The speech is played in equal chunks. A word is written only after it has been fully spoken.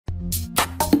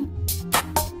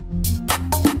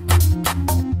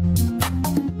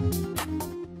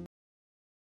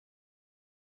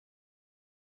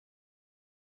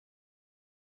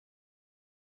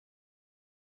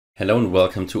Hello and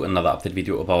welcome to another update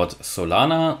video about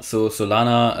Solana. So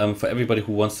Solana, for everybody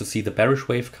who wants to see the bearish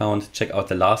wave count, check out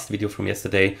the last video from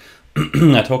yesterday.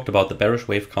 I talked about the bearish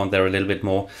wave count there a little bit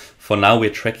more. For now,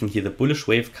 we're tracking here the bullish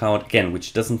wave count again,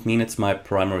 which doesn't mean it's my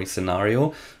primary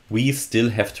scenario. We still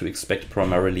have to expect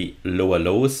primarily lower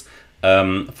lows.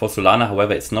 For Solana,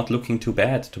 however, it's not looking too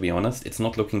bad, to be honest. It's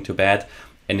not looking too bad,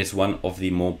 and it's one of the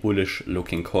more bullish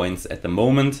looking coins at the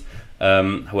moment.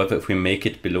 However, if we make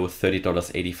it below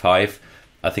 $30.85,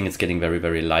 I think it's getting very,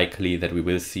 very likely that we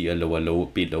will see a lower low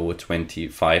below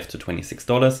 $25 to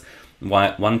 $26.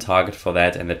 One target for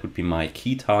that, and that would be my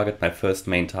key target, my first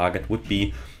main target, would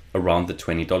be around the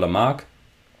 $20 mark,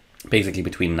 basically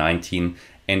between $19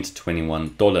 and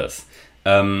 $21.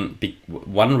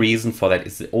 One reason for that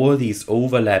is all these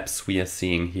overlaps we are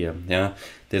seeing here. Yeah,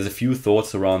 there's a few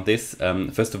thoughts around this.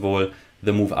 First of all,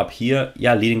 the move up here,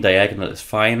 yeah, leading diagonal is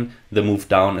fine. The move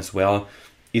down as well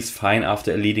is fine.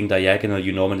 After a leading diagonal,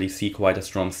 you normally see quite a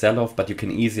strong sell-off, but you can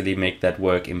easily make that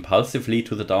work impulsively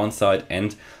to the downside.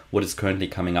 And what is currently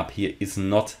coming up here is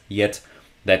not yet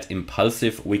that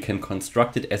impulsive. We can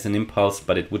construct it as an impulse,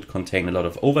 but it would contain a lot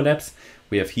of overlaps.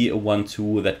 We have here a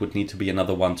 1-2, that would need to be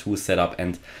another 1-2 setup.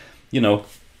 And, you know,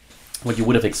 what you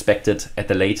would have expected at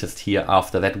the latest here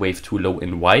after that wave 2 low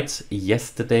in white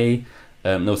yesterday,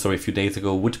 a few days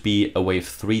ago, would be a wave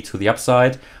 3 to the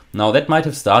upside. Now that might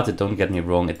have started, don't get me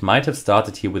wrong, it might have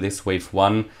started here with this wave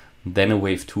 1, then a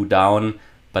wave 2 down,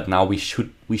 but now we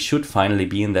should finally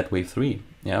be in that wave 3.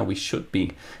 Yeah, we should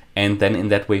be. And then in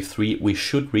that wave 3, we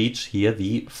should reach here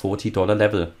the $40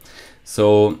 level.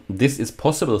 So this is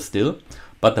possible still,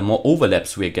 but the more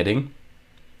overlaps we're getting,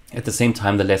 at the same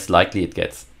time, the less likely it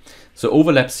gets. So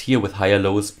overlaps here with higher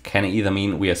lows can either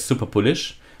mean we are super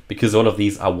bullish, because all of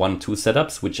these are 1-2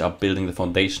 setups, which are building the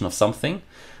foundation of something.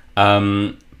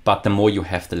 But the more you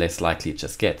have, the less likely it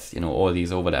just gets, you know, all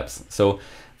these overlaps. So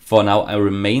for now, I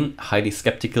remain highly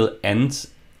skeptical, and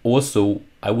also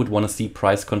I would want to see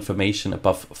price confirmation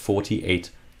above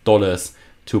 $48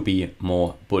 to be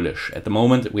more bullish. At the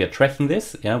moment, we are tracking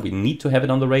this. Yeah, we need to have it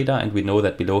on the radar, and we know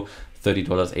that below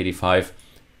 $30.85,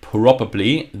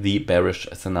 probably the bearish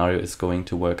scenario is going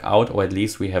to work out, or at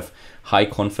least we have high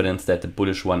confidence that the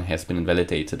bullish one has been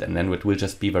invalidated, and then it will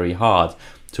just be very hard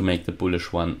to make the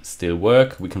bullish one still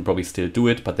work. We can probably still do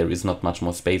it, but there is not much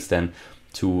more space then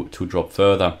to drop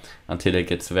further until it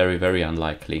gets very, very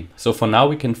unlikely. So for now,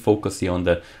 we can focus here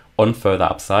on further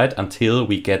upside until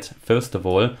we get, first of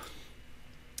all,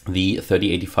 the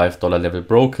 $30.85 level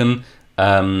broken.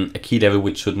 A key level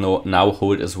which should now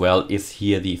hold as well is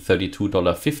here the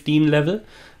 $32.15 level.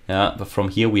 But from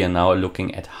here we are now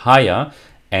looking at higher,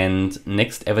 and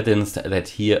next evidence that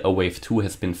here a wave 2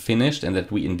 has been finished and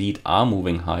that we indeed are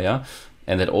moving higher,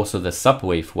 and that also the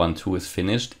subwave 1-2 is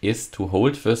finished, is to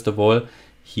hold first of all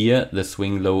here the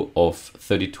swing low of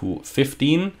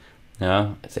 $32.15.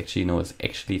 It's actually it's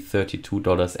actually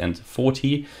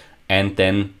 $32.40, and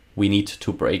then we need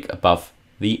to break above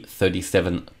the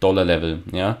 $37 level.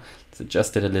 Yeah, it's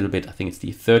adjusted a little bit. I think it's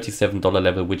the $37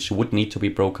 level which would need to be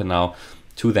broken now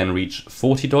to then reach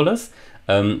 $40.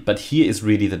 But here is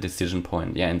really the decision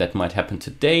point. Yeah, and that might happen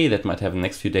today, that might happen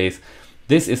next few days.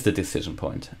 This is the decision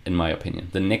point, in my opinion,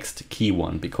 the next key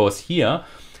one, because here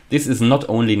this is not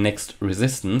only next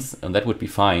resistance, and that would be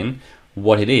fine.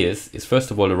 What it is first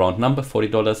of all a round number,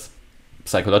 $40,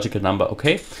 psychological number,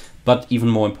 okay. But even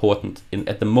more important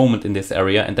at the moment in this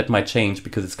area, and that might change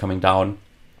because it's coming down,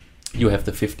 you have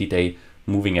the 50-day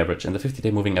moving average. And the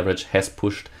 50-day moving average has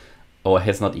pushed, or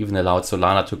has not even allowed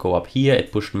Solana to go up here.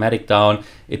 It pushed Matic down.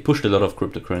 It pushed a lot of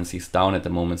cryptocurrencies down at the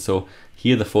moment. So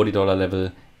here the $40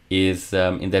 level is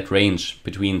in that range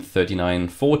between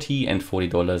 $39.40 and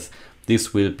 $40.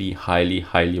 This will be highly,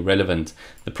 highly relevant.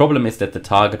 The problem is that the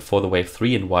target for the wave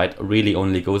 3 in white really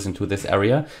only goes into this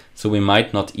area. So we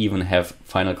might not even have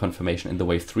final confirmation in the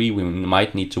wave 3. We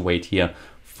might need to wait here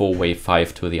for wave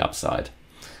 5 to the upside.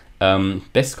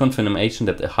 Best confirmation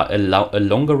that a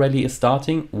longer rally is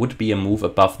starting would be a move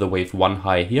above the wave 1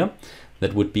 high here.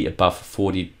 That would be above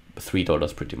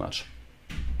 $43 pretty much.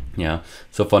 Yeah,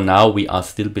 so for now we are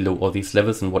still below all these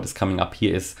levels, and what is coming up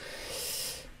here is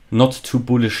not too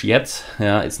bullish yet.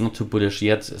 Yeah, it's not too bullish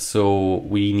yet, so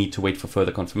we need to wait for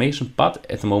further confirmation. But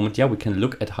at the moment, yeah, we can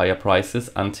look at higher prices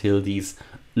until these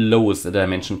lows that I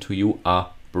mentioned to you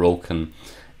are broken.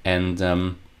 And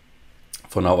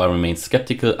for now, I remain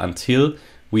skeptical until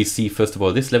we see, first of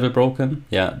all, this level broken.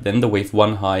 Yeah, then the wave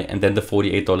 1 high, and then the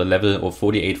 $48 level, or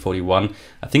 $48.41.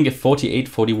 I think if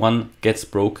 $48.41 gets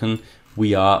broken,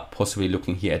 we are possibly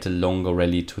looking here at a longer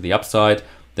rally to the upside.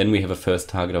 Then we have a first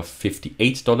target of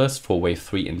 $58 for wave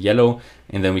 3 in yellow.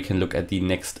 And then we can look at the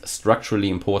next structurally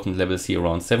important levels here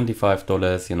around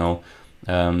 $75, you know.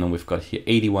 And we've got here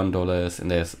 $81, and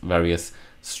there's various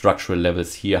structural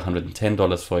levels here,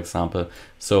 $110 for example.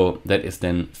 So that is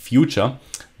then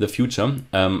the future.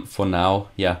 For now,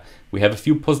 yeah, we have a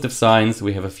few positive signs,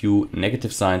 we have a few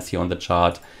negative signs here on the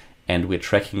chart, and we're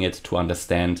tracking it to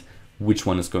understand which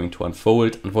one is going to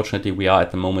unfold. Unfortunately, we are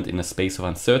at the moment in a space of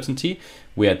uncertainty.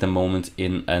 We're at the moment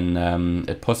in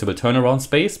a possible turnaround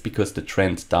space because the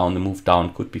trend down, the move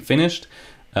down could be finished.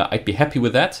 I'd be happy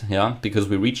with that, yeah, because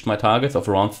we reached my target of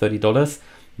around $30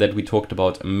 that we talked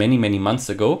about many months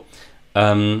ago.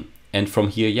 And from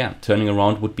here, yeah, turning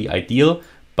around would be ideal,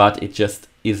 but it just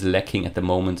is lacking at the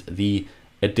moment the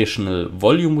additional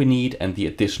volume we need and the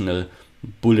additional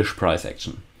bullish price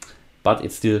action. But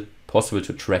it's still possible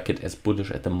to track it as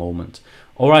bullish at the moment.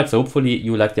 All right, so hopefully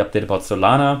you liked the update about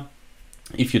Solana.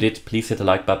 If you did, please hit the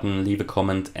like button, leave a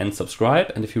comment and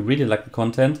subscribe. And if you really like the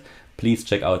content, please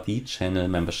check out the channel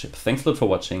membership. Thanks a lot for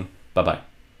watching.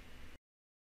 Bye-bye.